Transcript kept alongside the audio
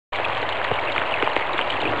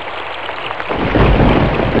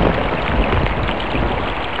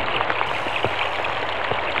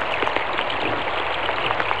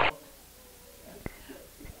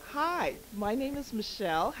My name is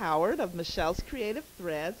Michelle Howard of Michelle's Creative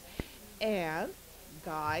Threads. And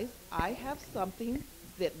guys, I have something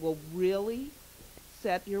that will really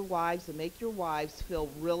set your wives and make your wives feel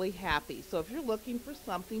really happy. So if you're looking for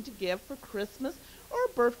something to give for Christmas or a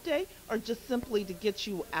birthday or just simply to get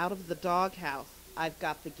you out of the doghouse, I've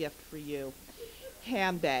got the gift for you.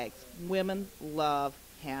 Handbags. Women love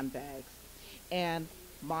handbags. And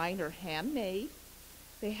mine are handmade.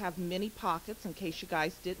 They have many pockets. In case you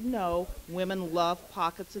guys didn't know, women love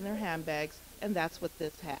pockets in their handbags, and that's what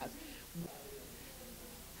this has.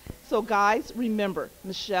 So guys, remember,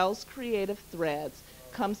 Michelle's Creative Threads.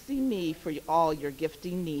 Come see me for all your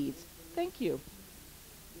gifting needs. Thank you.